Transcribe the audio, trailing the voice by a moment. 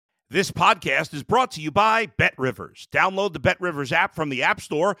This podcast is brought to you by BetRivers. Download the BetRivers app from the App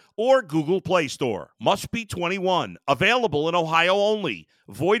Store or Google Play Store. Must be 21. Available in Ohio only.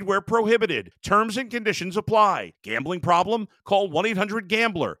 Void where prohibited. Terms and conditions apply. Gambling problem? Call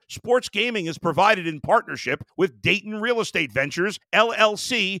 1-800-GAMBLER. Sports gaming is provided in partnership with Dayton Real Estate Ventures,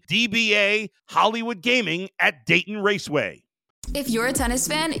 LLC, DBA, Hollywood Gaming at Dayton Raceway. If you're a tennis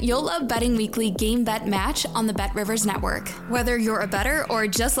fan, you'll love Betting Weekly Game Bet Match on the BetRivers Network. Whether you're a bettor or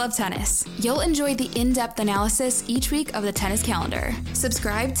just love tennis, you'll enjoy the in-depth analysis each week of the tennis calendar.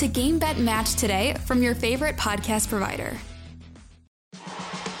 Subscribe to Game Bet Match today from your favorite podcast provider.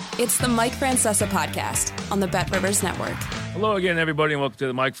 It's the Mike Francesa Podcast on the BetRivers Network. Hello again, everybody, and welcome to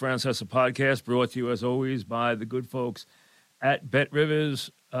the Mike Francesa Podcast, brought to you, as always, by the good folks at BetRivers.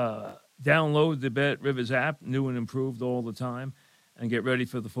 Download the BetRivers app, new and improved all the time, and get ready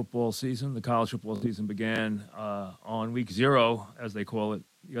for the football season. The college football season began on week 0, as they call it,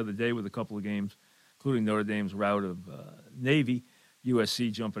 the other day with a couple of games, including Notre Dame's rout of Navy,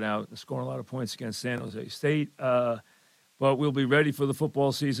 USC jumping out and scoring a lot of points against San Jose State. But we'll be ready for the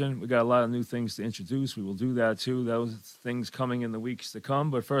football season. We got a lot of new things to introduce. We will do that, too. Those things coming in the weeks to come.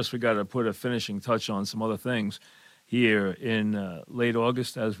 But first, we got to put a finishing touch on some other things here in late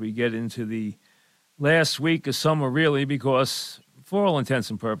August as we get into the last week of summer, really, because for all intents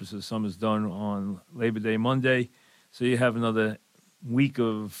and purposes, summer's done on Labor Day Monday. So you have another week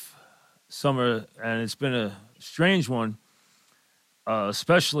of summer, and it's been a strange one,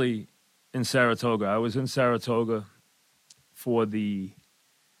 especially in Saratoga. I was in Saratoga for the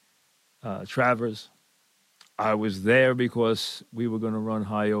Travers. I was there because we were going to run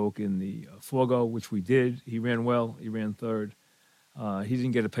High Oak in the Forgo, which we did. He ran well. He ran third. He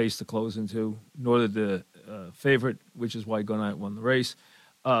didn't get a pace to close into, nor did the favorite, which is why Gunite won the race.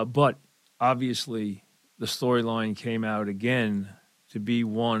 But obviously, the storyline came out again to be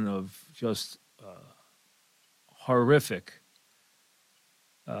one of just horrific,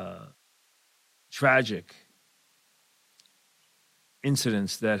 tragic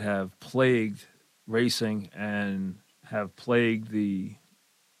incidents that have plagued racing and have plagued the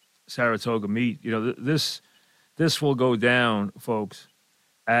Saratoga meet. You know, this will go down, folks,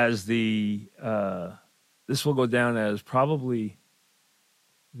 as this will go down as probably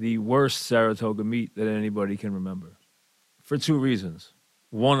the worst Saratoga meet that anybody can remember, for two reasons.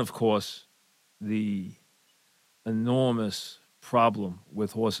 One, of course, the enormous problem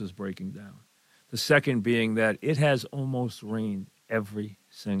with horses breaking down. The second being that it has almost rained every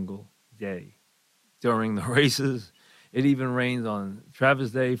single day during the races. It even rained on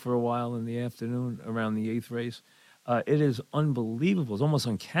Travers Day for a while in the afternoon around the 8th race. It is unbelievable. It's almost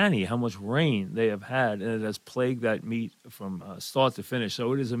uncanny how much rain they have had, and it has plagued that meet from start to finish.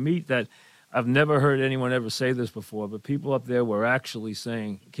 So it is a meet that I've never heard anyone ever say this before, but people up there were actually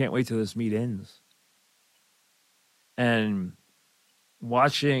saying, can't wait till this meet ends. And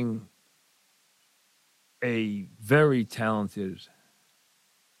watching a very talented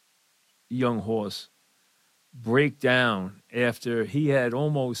young horse break down after he had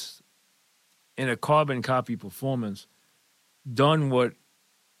almost, in a carbon copy performance, done what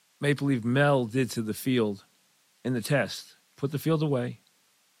Maple Leaf Mel did to the field in the test. Put the field away,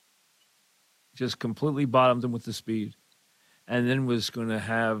 just completely bottomed him with the speed, and then was going to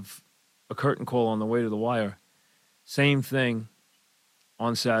have a curtain call on the way to the wire. Same thing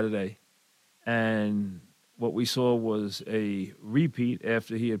on Saturday. And what we saw was a repeat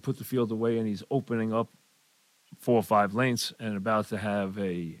after he had put the field away and he's opening up 4 or 5 lengths and about to have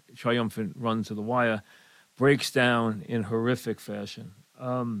a triumphant run to the wire, breaks down in horrific fashion.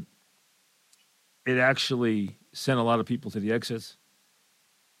 It actually sent a lot of people to the exits.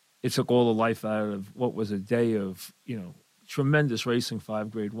 It took all the life out of what was a day of, tremendous racing,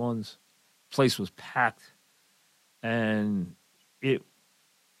 5 grade ones. Place was packed. And it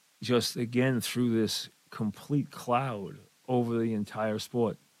just, again, threw this complete cloud over the entire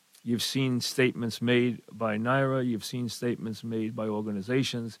sport. You've seen statements made by NYRA. You've seen statements made by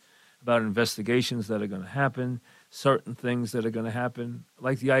organizations about investigations that are going to happen, certain things that are going to happen,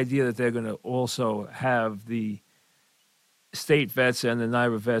 like the idea that they're going to also have the state vets and the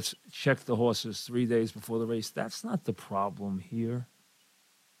NYRA vets check the horses 3 days before the race. That's not the problem here.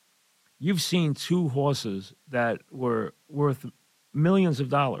 You've seen 2 horses that were worth millions of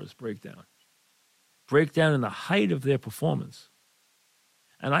dollars break down in the height of their performance.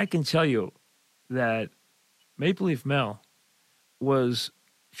 And I can tell you that Maple Leaf Mel was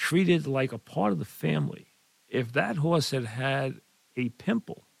treated like a part of the family. If that horse had had a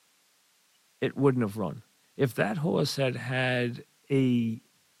pimple, it wouldn't have run. If that horse if it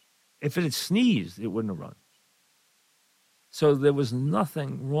had sneezed, it wouldn't have run. So there was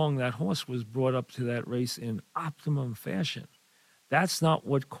nothing wrong. That horse was brought up to that race in optimum fashion. That's not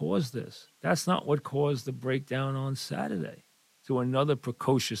what caused this. That's not what caused the breakdown on Saturday to another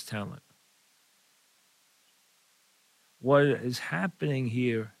precocious talent. What is happening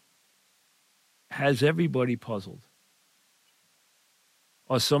here has everybody puzzled.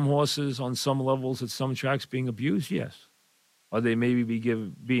 Are some horses on some levels at some tracks being abused? Yes. Are they maybe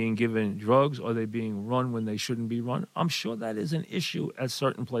being given drugs? Are they being run when they shouldn't be run? I'm sure that is an issue at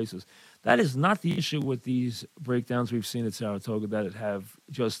certain places. That is not the issue with these breakdowns we've seen at Saratoga that have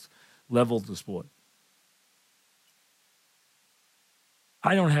just leveled the sport.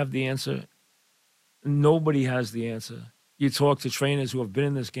 I don't have the answer. Nobody has the answer. You talk to trainers who have been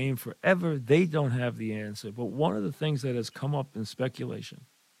in this game forever, they don't have the answer. But one of the things that has come up in speculation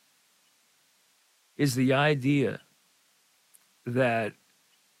is the idea that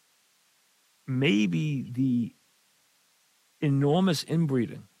maybe the enormous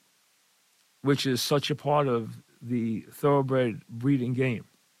inbreeding, which is such a part of the thoroughbred breeding game,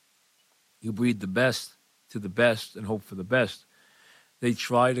 you breed the best to the best and hope for the best. They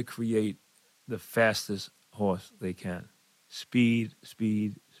try to create the fastest horse they can. Speed,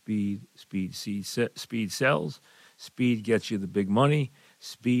 speed, speed, speed. Speed sells. Speed gets you the big money.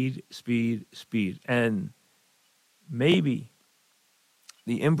 Speed, speed, speed. And maybe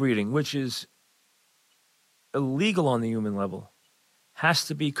the inbreeding, which is illegal on the human level, has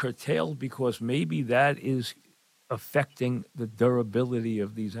to be curtailed because maybe that is affecting the durability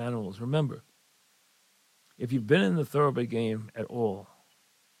of these animals. Remember, if you've been in the thoroughbred game at all,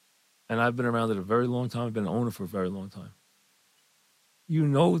 and I've been around it a very long time, I've been an owner for a very long time, you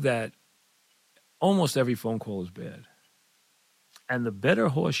know that almost every phone call is bad. And the better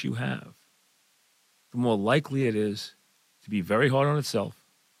horse you have, the more likely it is to be very hard on itself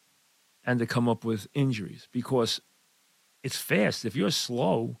and to come up with injuries because it's fast. If you're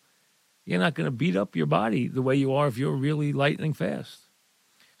slow, you're not going to beat up your body the way you are if you're really lightning fast.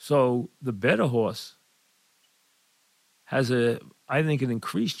 So the better horse has I think, an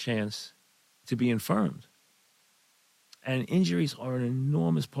increased chance to be infirmed. And injuries are an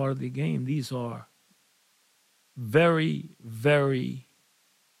enormous part of the game. These are very, very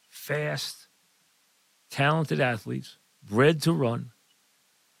fast, talented athletes, bred to run,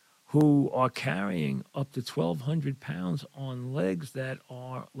 who are carrying up to 1,200 pounds on legs that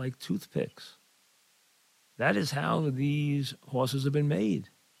are like toothpicks. That is how these horses have been made.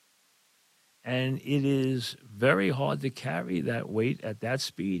 And it is very hard to carry that weight at that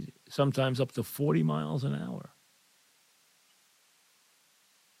speed, sometimes up to 40 miles an hour,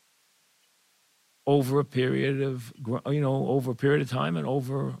 over a period of time and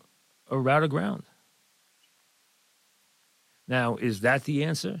over a route of ground. Now, is that the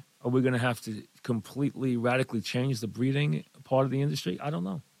answer? Are we going to have to completely, radically change the breeding part of the industry? I don't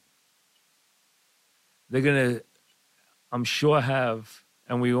know. They're going to, I'm sure, have,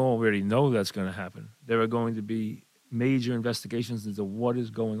 and we already know that's going to happen, there are going to be major investigations into what is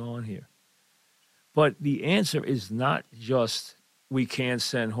going on here. But the answer is not just we can't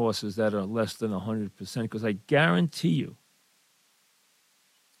send horses that are less than 100%, because I guarantee you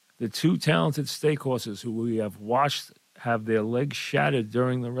the two talented stake horses who we have watched have their legs shattered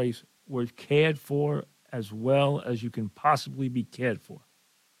during the race were cared for as well as you can possibly be cared for.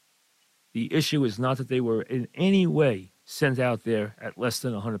 The issue is not that they were in any way sent out there at less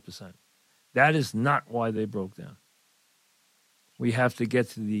than 100%. That is not why they broke down. We have to get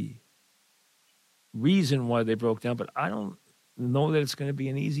to the reason why they broke down, but I don't know that it's going to be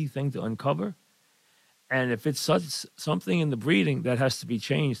an easy thing to uncover. And if it's something in the breeding that has to be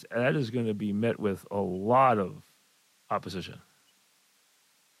changed, that is going to be met with a lot of opposition,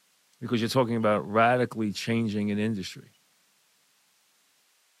 because you're talking about radically changing an industry.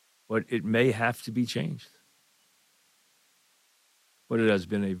 But it may have to be changed. But it has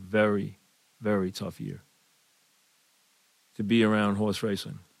been a very, very tough year to be around horse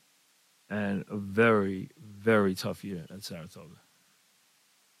racing, and a very, very tough year at Saratoga.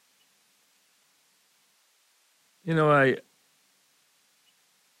 You know, I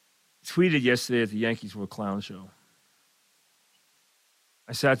tweeted yesterday that the Yankees were a clown show.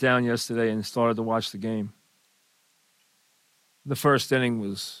 I sat down yesterday and started to watch the game. The first inning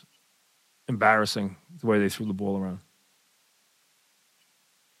was embarrassing, the way they threw the ball around.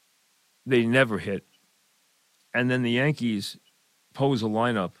 They never hit. And then the Yankees pose a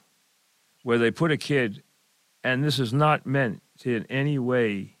lineup where they put a kid, and this is not meant to in any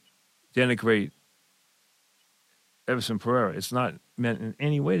way denigrate Everson Pereira. It's not meant in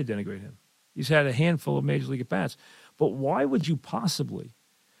any way to denigrate him. He's had a handful of Major League at-bats. But why would you possibly,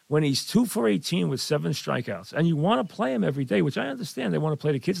 when he's 2 for 18 with 7 strikeouts, and you want to play him every day, which I understand they want to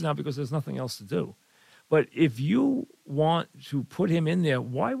play the kids now because there's nothing else to do. But if you want to put him in there,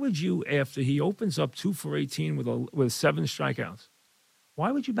 why would you, after he opens up 2 for 18 with 7 strikeouts,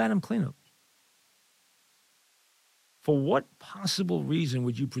 why would you bat him cleanup? For what possible reason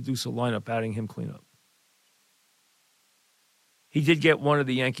would you produce a lineup batting him cleanup? He did get one of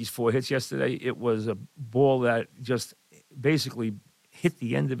the Yankees' 4 hits yesterday. It was a ball that just basically hit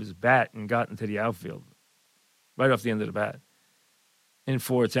the end of his bat and got into the outfield, right off the end of the bat, in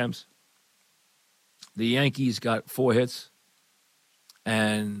 4 attempts. The Yankees got 4 hits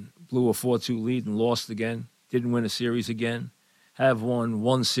and blew a 4-2 lead and lost again. Didn't win a series again. Have won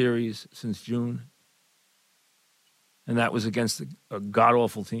 1 series since June. And that was against a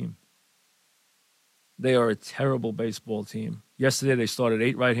god-awful team. They are a terrible baseball team. Yesterday they started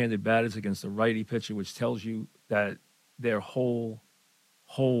 8 right-handed batters against a righty pitcher, which tells you that their whole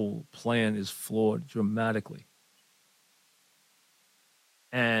plan is flawed dramatically.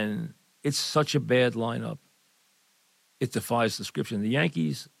 And it's such a bad lineup. It defies description. The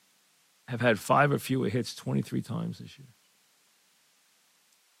Yankees have had 5 or fewer hits 23 times this year.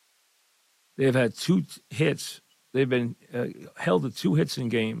 They've had 2 hits. They've been held to 2 hits in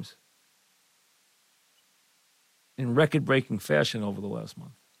games in record-breaking fashion over the last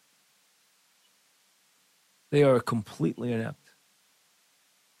month. They are completely inept.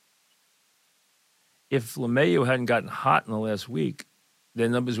 If LeMahieu hadn't gotten hot in the last week, their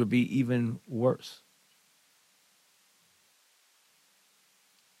numbers would be even worse.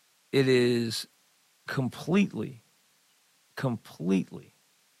 It is completely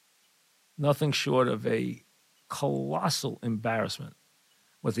nothing short of a colossal embarrassment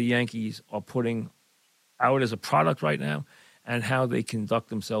what the Yankees are putting out as a product right now and how they conduct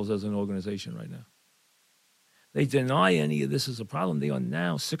themselves as an organization right now. They deny any of this as a problem. They are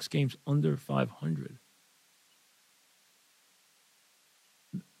now 6 games under 500.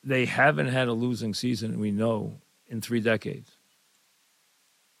 They haven't had a losing season, we know, in 3 decades.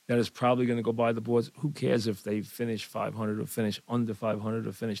 That is probably going to go by the boards. Who cares if they finish 500 or finish under 500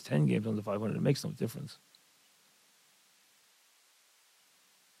 or finish 10 games under 500? It makes no difference.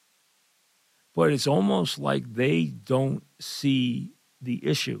 But it's almost like they don't see the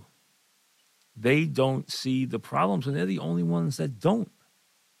issue. They don't see the problems, and they're the only ones that don't.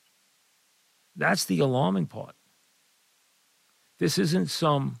 That's the alarming part. This isn't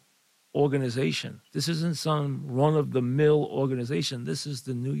some organization. This isn't some run-of-the-mill organization. This is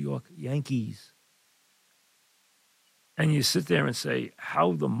the New York Yankees. And you sit there and say,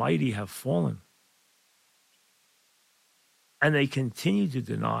 how the mighty have fallen. And they continue to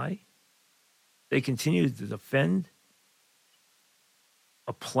deny. They continue to defend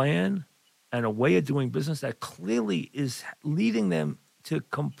a plan and a way of doing business that clearly is leading them to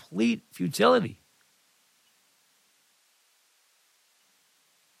complete futility.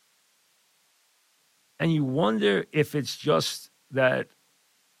 And you wonder if it's just that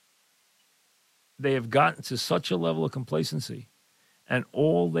they have gotten to such a level of complacency and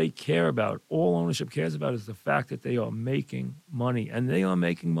all they care about, all ownership cares about, is the fact that they are making money, and they are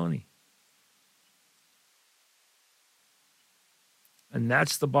making money. And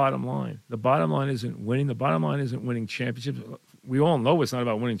that's the bottom line. The bottom line isn't winning. The bottom line isn't winning championships. We all know it's not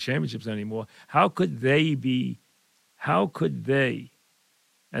about winning championships anymore. How could they,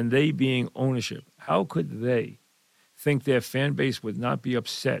 and they being ownership, how could they think their fan base would not be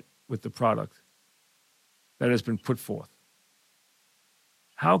upset with the product that has been put forth?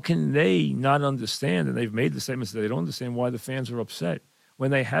 How can they not understand, and they've made the statements that they don't understand why the fans are upset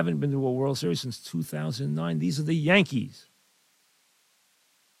when they haven't been to a World Series since 2009? These are the Yankees.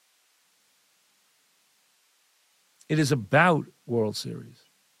 It is about World Series.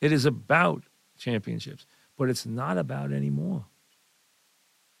 It is about championships, but it's not about anymore.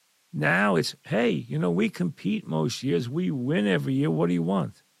 Now it's, hey, we compete most years. We win every year. What do you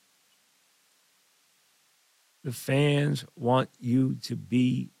want? The fans want you to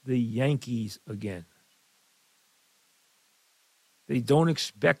be the Yankees again. They don't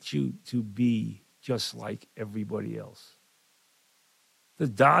expect you to be just like everybody else. The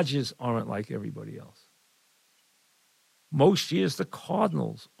Dodgers aren't like everybody else. Most years, the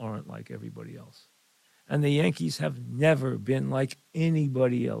Cardinals aren't like everybody else. And the Yankees have never been like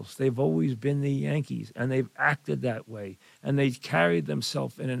anybody else. They've always been the Yankees, and they've acted that way. And they've carried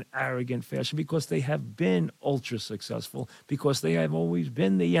themselves in an arrogant fashion because they have been ultra successful, because they have always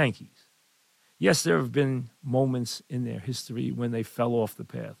been the Yankees. Yes, there have been moments in their history when they fell off the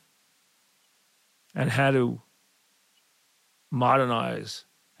path and had to modernize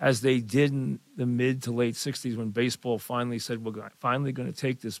as they did in the mid to late 60s when baseball finally said, we're finally going to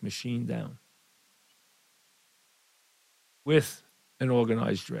take this machine down with an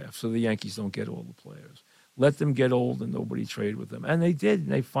organized draft so the Yankees don't get all the players. Let them get old and nobody trade with them. And they did.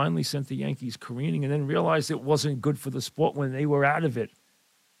 And they finally sent the Yankees careening and then realized it wasn't good for the sport when they were out of it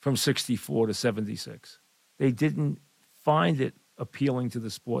from 64 to 76. They didn't find it appealing to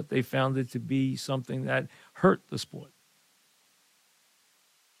the sport. They found it to be something that hurt the sport.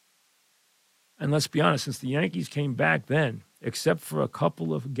 And let's be honest, since the Yankees came back then, except for a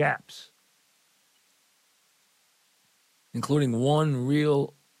couple of gaps, including one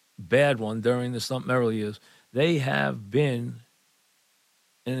real bad one during the Stump Merrill years, they have been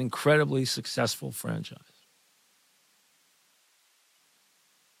an incredibly successful franchise.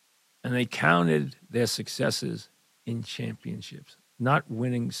 And they counted their successes in championships, not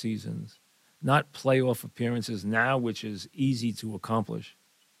winning seasons, not playoff appearances now, which is easy to accomplish.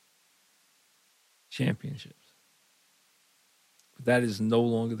 Championships. But that is no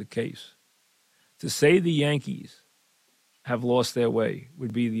longer the case. To say the Yankees have lost their way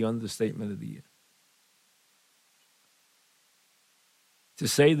would be the understatement of the year. To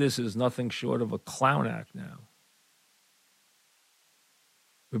say this is nothing short of a clown act now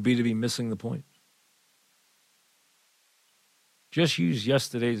would be to be missing the point. Just use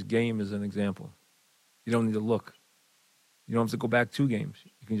yesterday's game as an example. You don't need to look. You don't have to go back 2 games.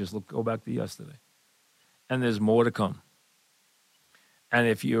 You can just go back to yesterday. And there's more to come. And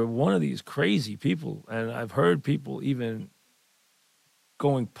if you're one of these crazy people, and I've heard people even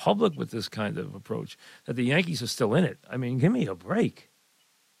going public with this kind of approach, that the Yankees are still in it. I mean, give me a break.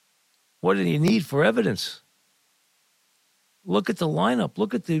 What do you need for evidence? Look at the lineup.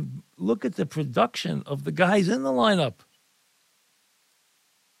 Look at the production of the guys in the lineup.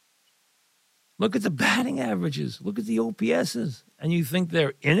 Look at the batting averages. Look at the OPSs. And you think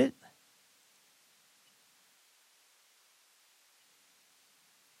they're in it?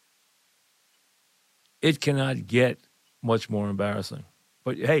 It cannot get much more embarrassing.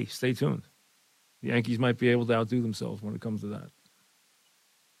 But, hey, stay tuned. The Yankees might be able to outdo themselves when it comes to that.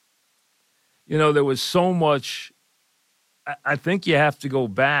 You know, there was so much. I think you have to go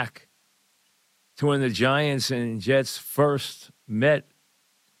back to when the Giants and Jets first met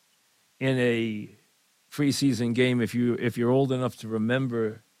in a preseason game, if you're old enough to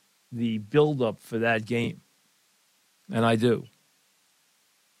remember the buildup for that game. And I do.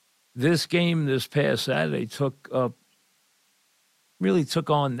 This game this past Saturday really took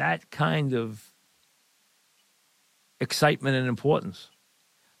on that kind of excitement and importance.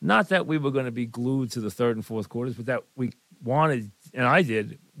 Not that we were going to be glued to the third and fourth quarters, but that we wanted, and I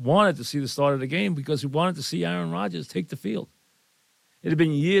wanted to see the start of the game because we wanted to see Aaron Rodgers take the field. It had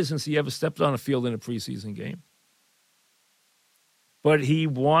been years since he ever stepped on a field in a preseason game. But he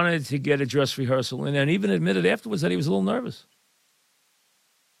wanted to get a dress rehearsal in and even admitted afterwards that he was a little nervous.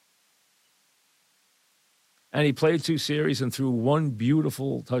 And he played 2 series and threw 1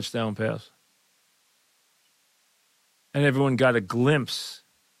 beautiful touchdown pass. And everyone got a glimpse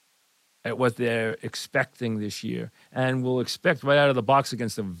at what they're expecting this year and will expect right out of the box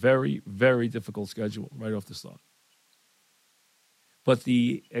against a very, very difficult schedule right off the start. But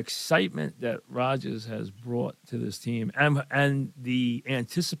the excitement that Rodgers has brought to this team and the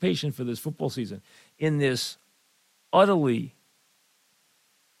anticipation for this football season in this utterly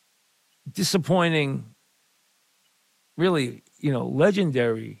disappointing, really,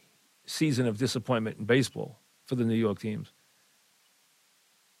 legendary season of disappointment in baseball for the New York teams.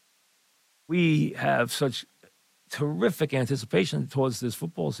 We have such terrific anticipation towards this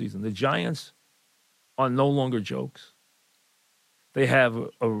football season. The Giants are no longer jokes. They have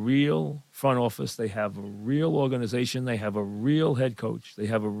a real front office. They have a real organization. They have a real head coach. They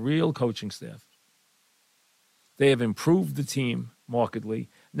have a real coaching staff. They have improved the team markedly.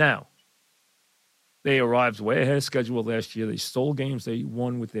 Now, they arrived way ahead of schedule last year. They stole games they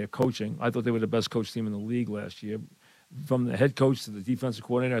won with their coaching. I thought they were the best coach team in the league last year. From the head coach to the defensive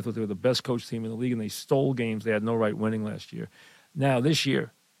coordinator, I thought they were the best coach team in the league, and they stole games they had no right winning last year. Now, this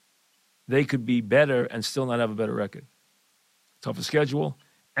year, they could be better and still not have a better record. Tougher schedule,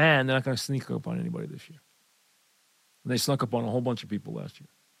 and they're not going to sneak up on anybody this year. And they snuck up on a whole bunch of people last year.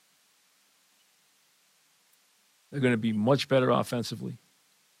 They're going to be much better offensively.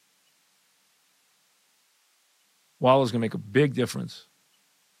 Waller's going to make a big difference.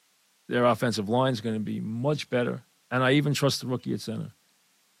 Their offensive line is going to be much better. And I even trust the rookie at center.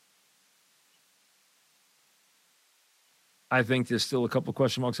 I think there's still a couple of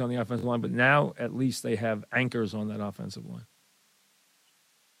question marks on the offensive line, but now at least they have anchors on that offensive line.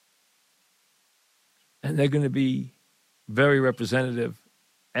 And they're going to be very representative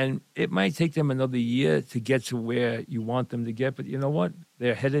And it might take them another year to get to where you want them to get, but you know what?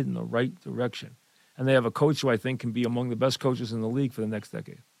 They're headed in the right direction. And they have a coach who I think can be among the best coaches in the league for the next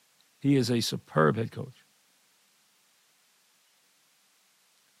decade. He is a superb head coach.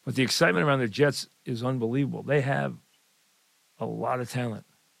 But the excitement around the Jets is unbelievable. They have a lot of talent.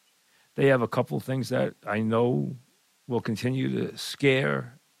 They have a couple of things that I know will continue to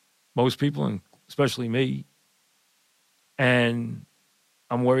scare most people, and especially me, and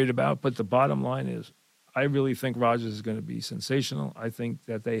I'm worried about. But the bottom line is, I really think Rodgers is going to be sensational. I think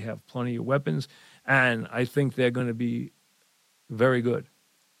that they have plenty of weapons, and I think they're going to be very good.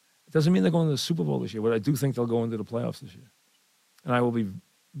 It doesn't mean they're going to the Super Bowl this year, but I do think they'll go into the playoffs this year. And I will be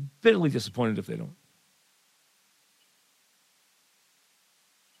bitterly disappointed if they don't.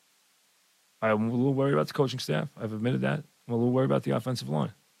 I'm a little worried about the coaching staff. I've admitted that. I'm a little worried about the offensive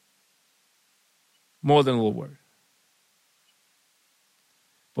line. More than a little worried.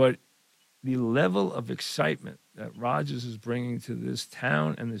 But the level of excitement that Rodgers is bringing to this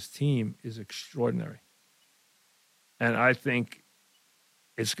town and this team is extraordinary. And I think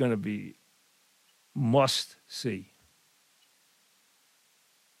it's going to be must see.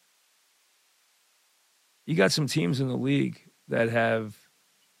 You got some teams in the league that have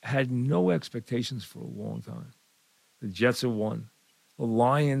had no expectations for a long time. The Jets are one. The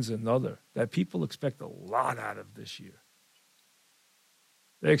Lions another. That people expect a lot out of this year.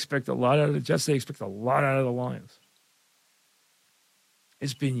 They expect a lot out of the Jets. They expect a lot out of the Lions.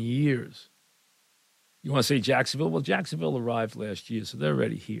 It's been years. You want to say Jacksonville? Well, Jacksonville arrived last year, so they're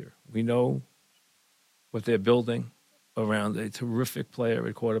already here. We know what they're building around a terrific player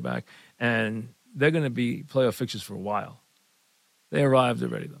at quarterback, and they're going to be playoff fixtures for a while. They arrived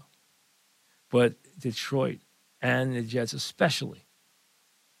already, though. But Detroit and the Jets especially,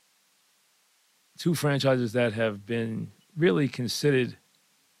 two franchises that have been really considered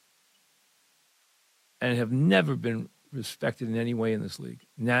and have never been respected in any way in this league,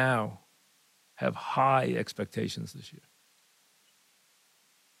 now have high expectations this year.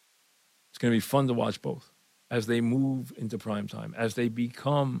 It's going to be fun to watch both as they move into prime time, as they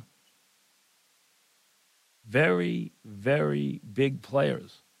become very, very big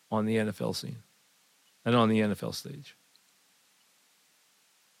players on the NFL scene and on the NFL stage.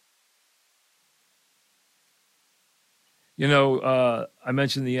 You know, I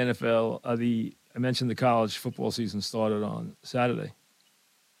mentioned the NFL, I mentioned the college football season started on Saturday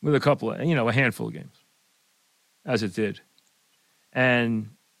with a handful of games, as it did. And,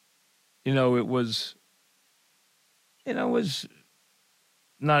 it was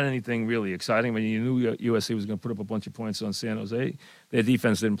not anything really exciting. I mean, you knew USC was going to put up a bunch of points on San Jose. Their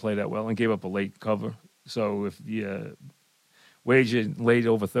defense didn't play that well and gave up a late cover. So if the wager laid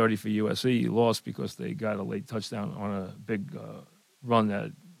over 30 for USC, you lost because they got a late touchdown on a big run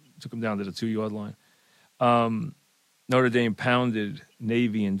that took them down to the 2-yard line. Notre Dame pounded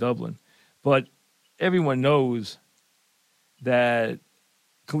Navy in Dublin. But everyone knows that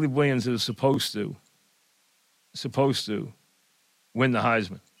Caleb Williams is supposed to win the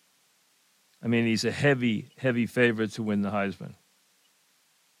Heisman. I mean, he's a heavy, heavy favorite to win the Heisman.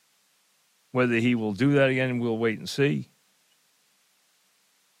 Whether he will do that again, we'll wait and see.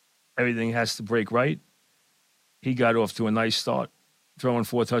 Everything has to break right. He got off to a nice start, throwing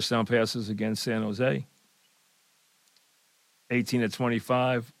 4 touchdown passes against San Jose. 18 of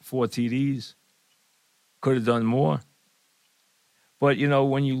 25, 4 TDs. Could have done more. But,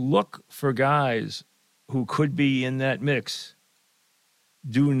 when you look for guys who could be in that mix,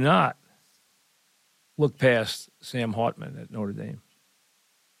 do not look past Sam Hartman at Notre Dame.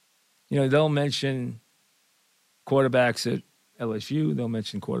 They'll mention quarterbacks at LSU. They'll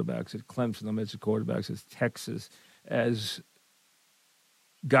mention quarterbacks at Clemson. They'll mention quarterbacks at Texas as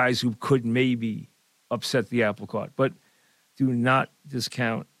guys who could maybe upset the apple cart. But do not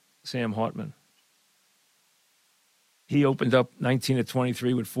discount Sam Hartman. He opened up 19 of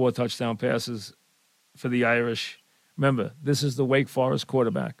 23 with 4 touchdown passes for the Irish. Remember, this is the Wake Forest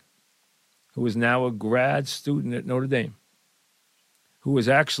quarterback who is now a grad student at Notre Dame, who is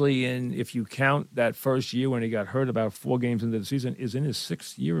actually if you count that first year when he got hurt about 4 games into the season, is in his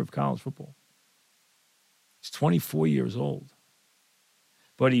 6th year of college football. He's 24 years old.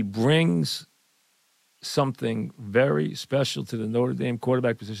 But he brings something very special to the Notre Dame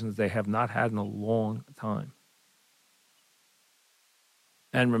quarterback position that they have not had in a long time.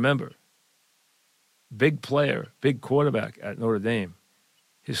 And remember, big player, big quarterback at Notre Dame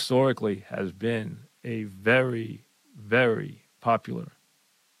historically has been a very, very popular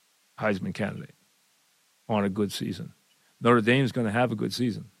Heisman candidate on a good season. Notre Dame's going to have a good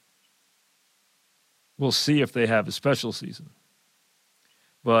season. We'll see if they have a special season.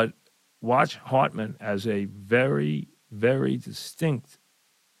 But watch Hartman as a very, very distinct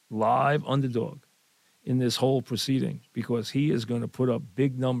live underdog in this whole proceeding because he is going to put up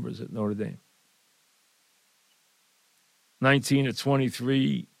big numbers at Notre Dame. 19 to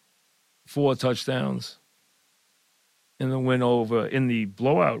 23, 4 touchdowns in the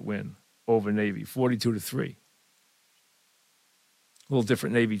blowout win over Navy, 42 to 3. A little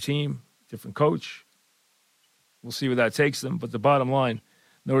different Navy team, different coach. We'll see where that takes them. But the bottom line,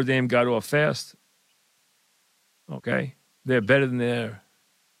 Notre Dame got off fast. Okay. They're better than their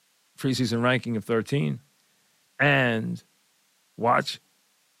preseason ranking of 13. And watch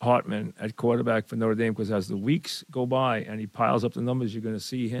Hartman at quarterback for Notre Dame because as the weeks go by and he piles up the numbers, you're going to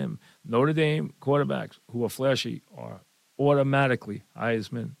see him. Notre Dame quarterbacks who are flashy are automatically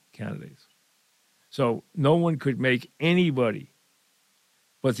Heisman candidates. So no one could make anybody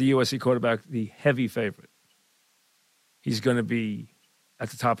but the USC quarterback the heavy favorite. He's going to be at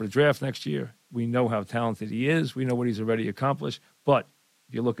the top of the draft next year. We know how talented he is. We know what he's already accomplished. But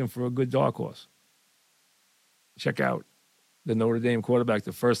if you're looking for a good dark horse, check out the Notre Dame quarterback,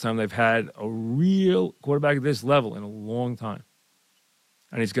 the first time they've had a real quarterback at this level in a long time.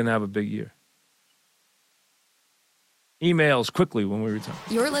 And he's going to have a big year. Emails quickly when we return.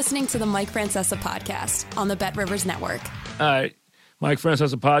 You're listening to the Mike Francesa podcast on the Bet Rivers Network. All right. Mike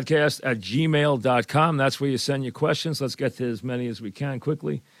Francesa podcast at gmail.com. That's where you send your questions. Let's get to as many as we can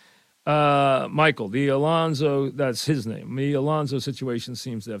quickly. Michael, the Alonzo, that's his name. The Alonzo situation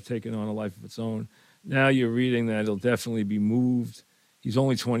seems to have taken on a life of its own. Now you're reading that he'll definitely be moved. He's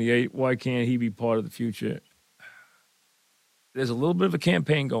only 28. Why can't he be part of the future? There's a little bit of a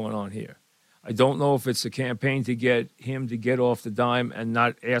campaign going on here. I don't know if it's a campaign to get him to get off the dime and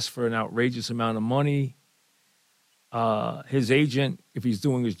not ask for an outrageous amount of money. His agent, if he's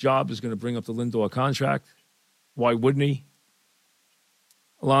doing his job, is going to bring up the Lindor contract. Why wouldn't he?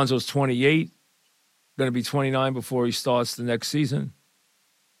 Alonzo's 28, going to be 29 before he starts the next season.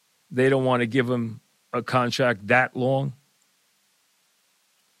 They don't want to give him a contract that long.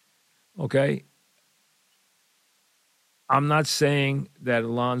 Okay? I'm not saying that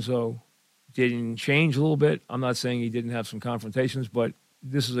Alonzo didn't change a little bit. I'm not saying he didn't have some confrontations, but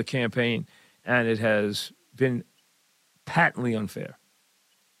this is a campaign, and it has been patently unfair.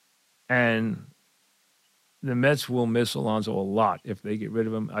 And the Mets will miss Alonzo a lot if they get rid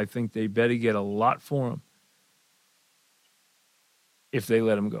of him. I think they better get a lot for him if they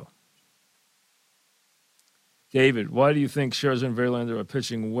let him go. David, why do you think Scherzer and Verlander are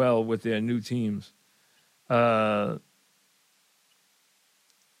pitching well with their new teams? It's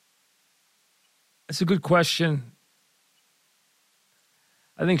a good question.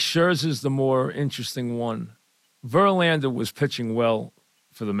 I think Scherzer's the more interesting one. Verlander was pitching well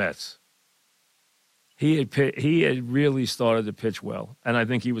for the Mets. He had really started to pitch well, and I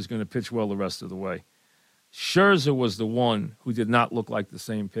think he was going to pitch well the rest of the way. Scherzer was the one who did not look like the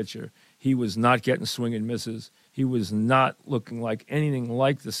same pitcher. He was not getting swing and misses. He was not looking like anything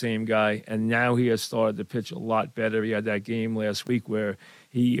like the same guy, and now he has started to pitch a lot better. He had that game last week where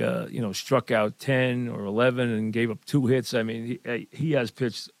he struck out 10 or 11 and gave up 2 hits. I mean, he has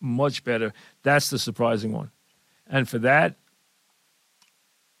pitched much better. That's the surprising one. And for that,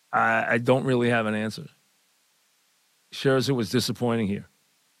 I don't really have an answer. Scherzer was disappointing here.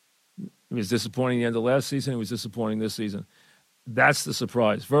 He was disappointing the end of last season. He was disappointing this season. That's the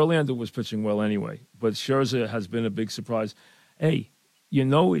surprise. Verlander was pitching well anyway, but Scherzer has been a big surprise. Hey, you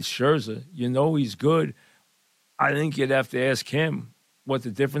know it's Scherzer. You know he's good. I think you'd have to ask him what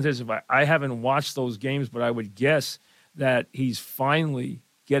the difference is. If I haven't watched those games, but I would guess that he's finally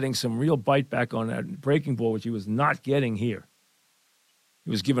getting some real bite back on that breaking ball, which he was not getting here. He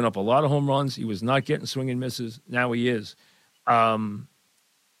was giving up a lot of home runs. He was not getting swing and misses. Now he is.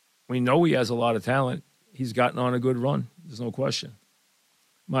 We know he has a lot of talent. He's gotten on a good run. There's no question.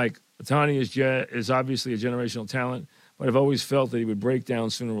 Mike, Ohtani is obviously a generational talent, but I've always felt that he would break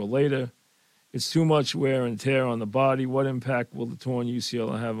down sooner or later. It's too much wear and tear on the body. What impact will the torn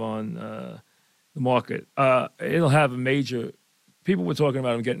UCL have on the market? It'll have a major... People were talking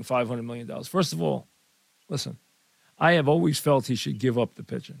about him getting $500 million. First of all, listen, I have always felt he should give up the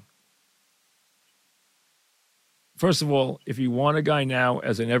pitching. First of all, if you want a guy now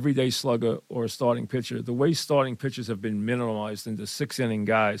as an everyday slugger or a starting pitcher, the way starting pitchers have been minimized into 6-inning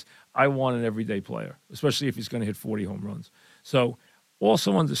guys, I want an everyday player, especially if he's going to hit 40 home runs. So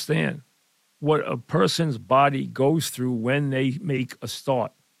also understand what a person's body goes through when they make a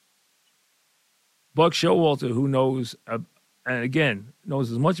start. Buck Showalter, who knows, and again,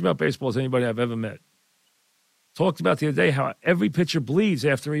 knows as much about baseball as anybody I've ever met, talked about the other day how every pitcher bleeds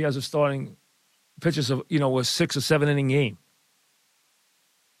after he has a starting pitches of, a 6 or 7 inning game.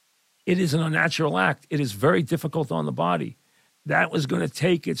 It is an unnatural act. It is very difficult on the body. That was going to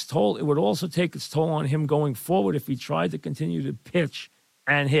take its toll. It would also take its toll on him going forward if he tried to continue to pitch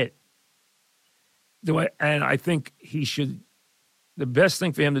and hit. And I think he should, the best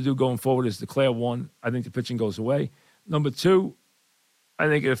thing for him to do going forward is declare one. I think the pitching goes away. Number two, I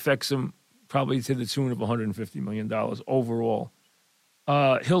think it affects him probably to the tune of $150 million overall.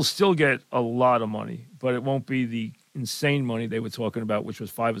 He'll still get a lot of money, but it won't be the insane money they were talking about, which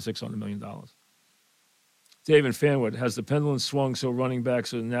was $500 or $600 million. David Fanwood, has the pendulum swung so running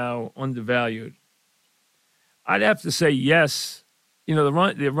backs are now undervalued? I'd have to say yes. You know,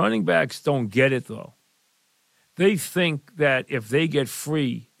 the running backs don't get it, though. They think that if they get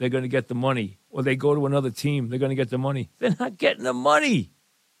free, they're going to get the money, or they go to another team, they're going to get the money. They're not getting the money.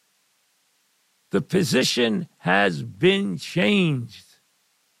 The position has been changed.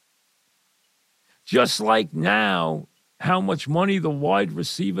 Just like now, how much money the wide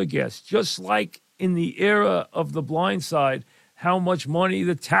receiver gets. Just like in the era of the blind side, how much money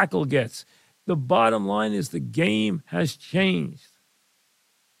the tackle gets. The bottom line is the game has changed.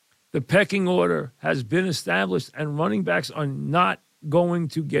 The pecking order has been established, and running backs are not going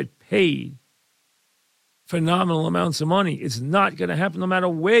to get paid phenomenal amounts of money. It's not going to happen no matter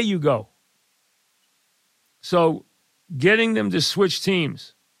where you go. So getting them to switch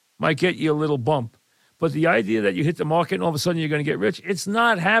teams might get you a little bump. But the idea that you hit the market and all of a sudden you're going to get rich, it's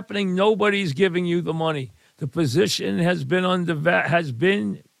not happening. Nobody's giving you the money. The position has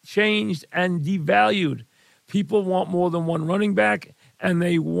been changed and devalued. People want more than one running back, and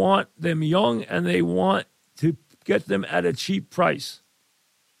they want them young, and they want to get them at a cheap price.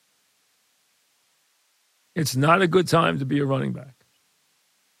 It's not a good time to be a running back.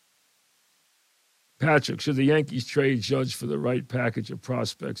 Patrick, should the Yankees trade Judge for the right package of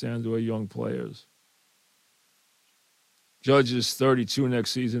prospects and or young players? Judge is 32 next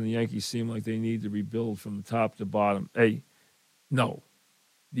season. The Yankees seem like they need to rebuild from top to bottom. Hey, no.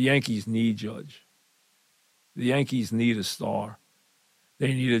 The Yankees need Judge. The Yankees need a star.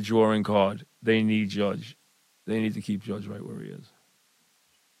 They need a drawing card. They need Judge. They need to keep Judge right where he is.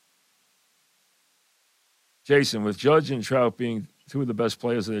 Jason, with Judge and Trout being two of the best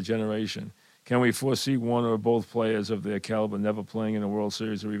players of their generation, can we foresee one or both players of their caliber never playing in a World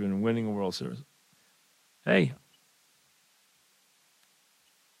Series or even winning a World Series? Hey,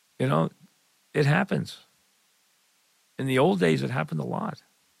 you know, it happens. In the old days, it happened a lot.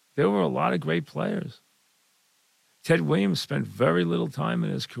 There were a lot of great players. Ted Williams spent very little time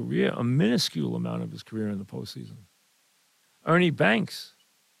in his career, a minuscule amount of his career in the postseason. Ernie Banks.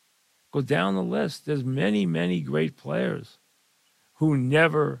 Go down the list. There's many, many great players who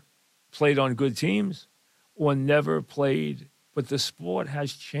never played on good teams or never played, but the sport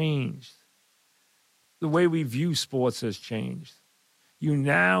has changed. The way we view sports has changed. You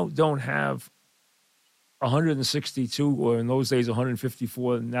now don't have 162, or in those days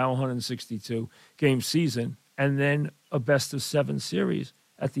 154, now 162 game season, and then a best of 7 series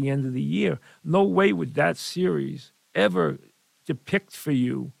at the end of the year. No way would that series ever depict for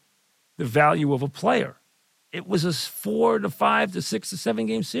you the value of a player. It was a 4 to 5 to 6 to 7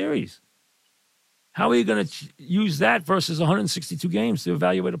 game series. How are you going to use that versus 162 games to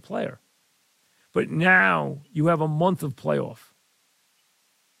evaluate a player? But now you have a month of playoff.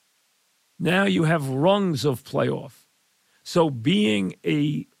 Now you have rungs of playoff. So being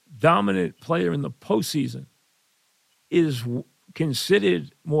a dominant player in the postseason is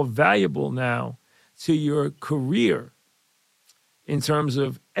considered more valuable now to your career in terms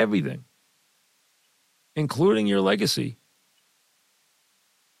of everything, including your legacy,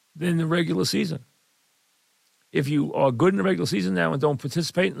 than the regular season. If you are good in the regular season now and don't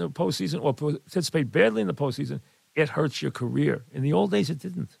participate in the postseason or participate badly in the postseason, it hurts your career. In the old days, it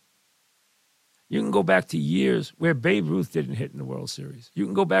didn't. You can go back to years where Babe Ruth didn't hit in the World Series. You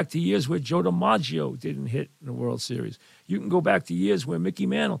can go back to years where Joe DiMaggio didn't hit in the World Series. You can go back to years where Mickey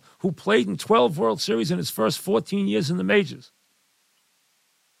Mantle, who played in 12 World Series in his first 14 years in the majors,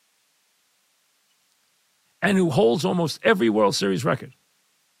 and who holds almost every World Series record.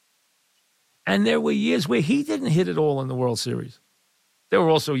 And there were years where he didn't hit it all in the World Series. There were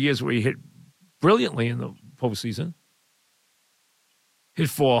also years where he hit brilliantly in the postseason. Hit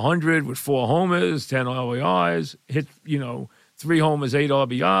 400 with 4 homers, 10 RBIs, hit, 3 homers, 8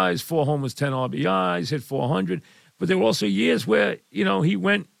 RBIs, 4 homers, 10 RBIs, hit 400. But there were also years where, he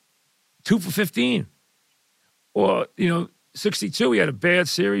went 2 for 15. Or, 62, he had a bad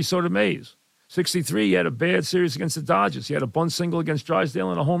series, so did Mays. 63, he had a bad series against the Dodgers. He had a bunt single against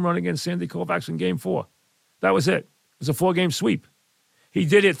Drysdale and a home run against Sandy Koufax in Game 4. That was it. It was a 4-game sweep. He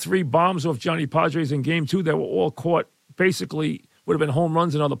did hit 3 bombs off Johnny Padres in Game 2 that were all caught basically would have been home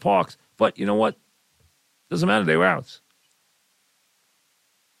runs in other parks. But you know what? Doesn't matter. They were outs.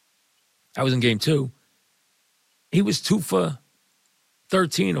 I was in game 2. He was 2 for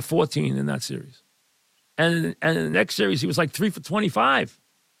 13 or 14 in that series. And in the next series, he was like 3 for 25.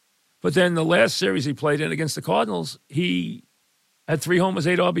 But then the last series he played in against the Cardinals, he had 3 homers,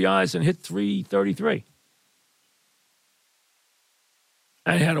 8 RBIs, and hit .333.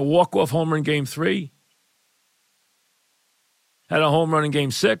 And he had a walk-off homer in game 3, had a home run in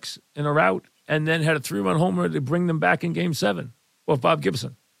game 6 in a rout, and then had a 3-run homer to bring them back in game 7 off Bob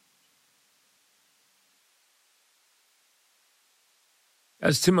Gibson.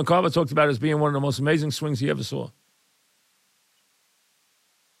 As Tim McCarver talked about as being one of the most amazing swings he ever saw.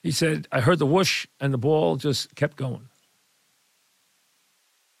 He said, I heard the whoosh, and the ball just kept going.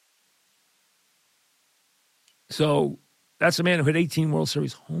 So that's a man who hit 18 World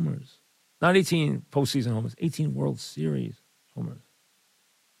Series homers. Not 18 postseason homers, 18 World Series homers.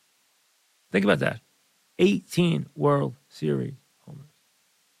 Think about that. 18 World Series homers.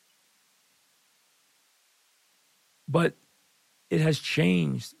 But it has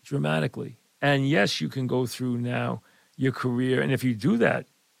changed dramatically. And yes, you can go through now your career. And if you do that,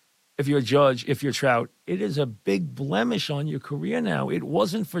 if you're a Judge, if you're Trout, it is a big blemish on your career now. It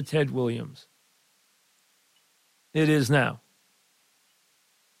wasn't for Ted Williams. It is now.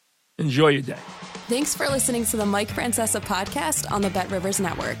 Enjoy your day. Thanks for listening to the Mike Francesa podcast on the Bet Rivers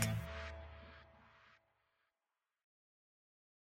Network.